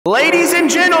Ladies and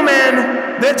gentlemen,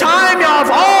 the time y'all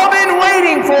have all been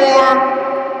waiting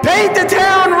for, Paint the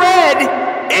Town Red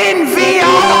in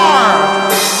VR!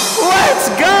 Let's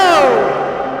go!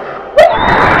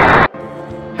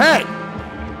 Hey,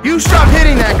 you stop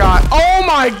hitting that guy. Oh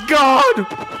my god!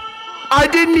 I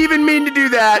didn't even mean to do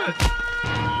that.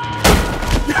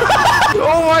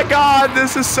 Oh my god,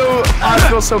 this is so, I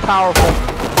feel so powerful.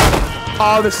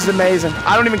 Oh, this is amazing.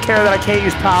 I don't even care that I can't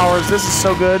use powers. This is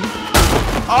so good.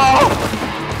 Oh!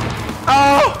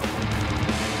 Oh!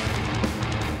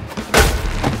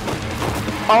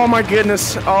 Oh my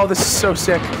goodness. Oh, this is so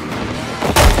sick.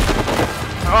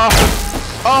 Oh!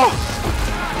 Oh!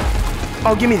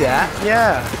 Oh, give me that.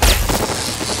 Yeah.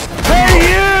 Hey,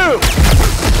 you!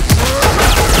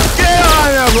 Get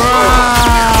on the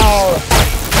ground!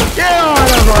 Get on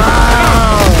the ground!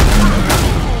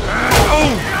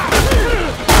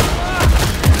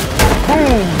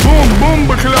 Boom, boom, boom,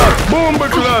 backlot, boom,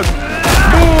 backlot,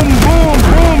 boom, boom,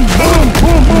 boom, boom,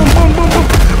 boom, boom, boom, boom, boom.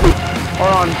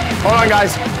 Hold on,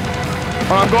 guys.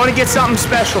 I'm going to get something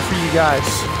special for you guys.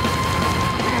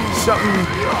 Something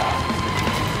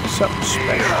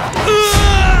special.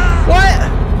 What?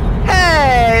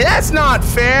 Hey, that's not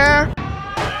fair.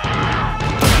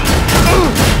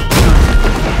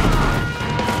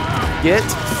 Get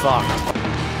fucked.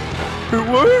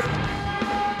 What?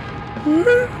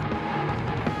 What?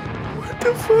 What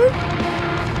the fuck?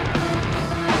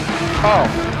 Oh.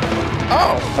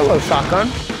 Oh, hello, shotgun.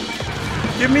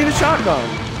 Give me the shotgun.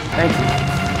 Thank you.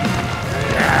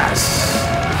 Yes.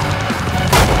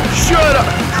 Shut up.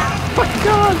 Oh my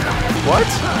god. What?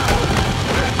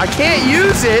 I can't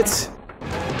use it.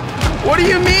 What do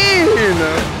you mean?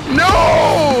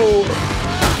 No.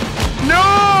 No.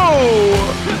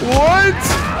 What?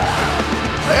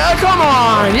 Come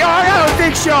on. Y'all, I gotta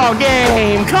fix y'all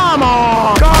game. Come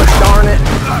on. Gosh darn it.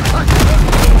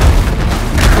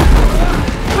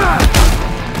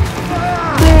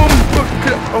 Boom.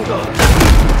 Oh.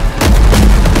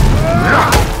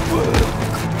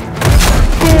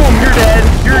 Boom, you're dead.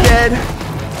 You're dead.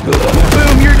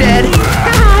 Boom, you're dead.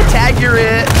 Tag, you're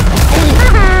it.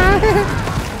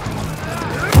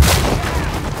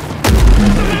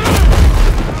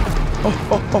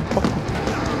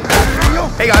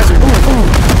 Hey guys. Woo!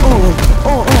 Woo!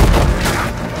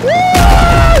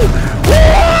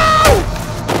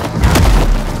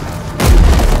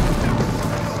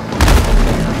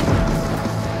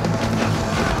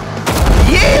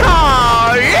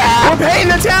 Yeehaw! Yeah! We're painting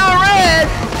the town red!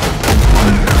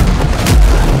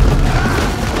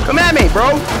 Come at me,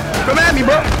 bro. Come at me,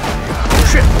 bro.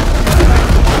 Shit.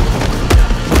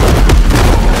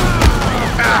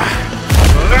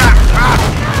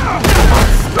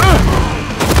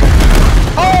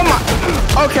 Oh my.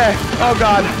 Okay. Oh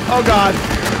god. Oh god.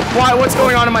 Why? What's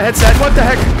going on in my headset? What the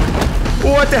heck?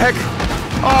 What the heck?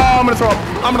 Oh, I'm gonna throw up.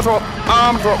 I'm gonna throw up.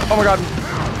 I'm gonna throw up. Oh my god.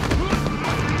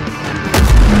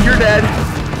 You're dead.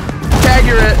 Tag,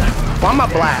 you're it. Why am I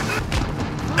black?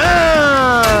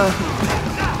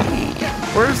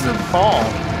 Where's the ball?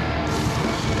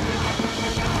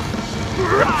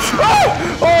 Oh!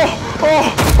 Oh! Oh!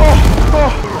 Oh!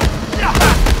 Oh!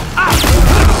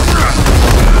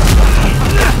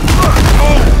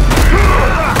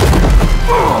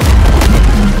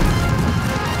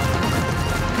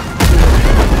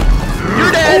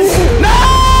 You're dead! No!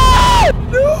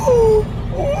 No!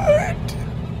 What?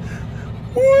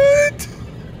 What?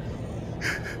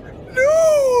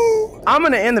 No! I'm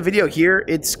gonna end the video here.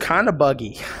 It's kind of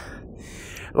buggy.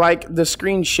 Like, the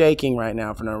screen's shaking right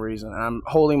now for no reason. I'm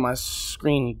holding my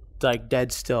screen, like,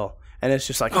 dead still. And it's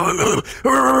just like, y'all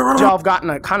have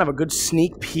gotten a kind of a good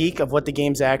sneak peek of what the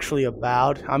game's actually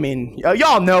about. I mean,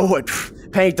 y'all know what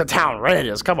Paint the Town Red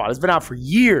is. Come on, it's been out for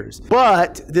years.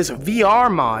 But this VR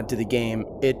mod to the game,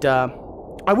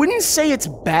 I wouldn't say it's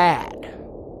bad,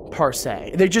 per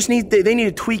se. They just need, they need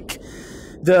to tweak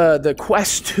the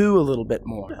Quest 2 a little bit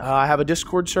more. I have a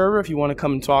Discord server if you want to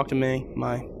come and talk to me,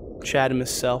 my Chadimus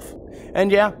self.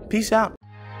 And yeah, peace out.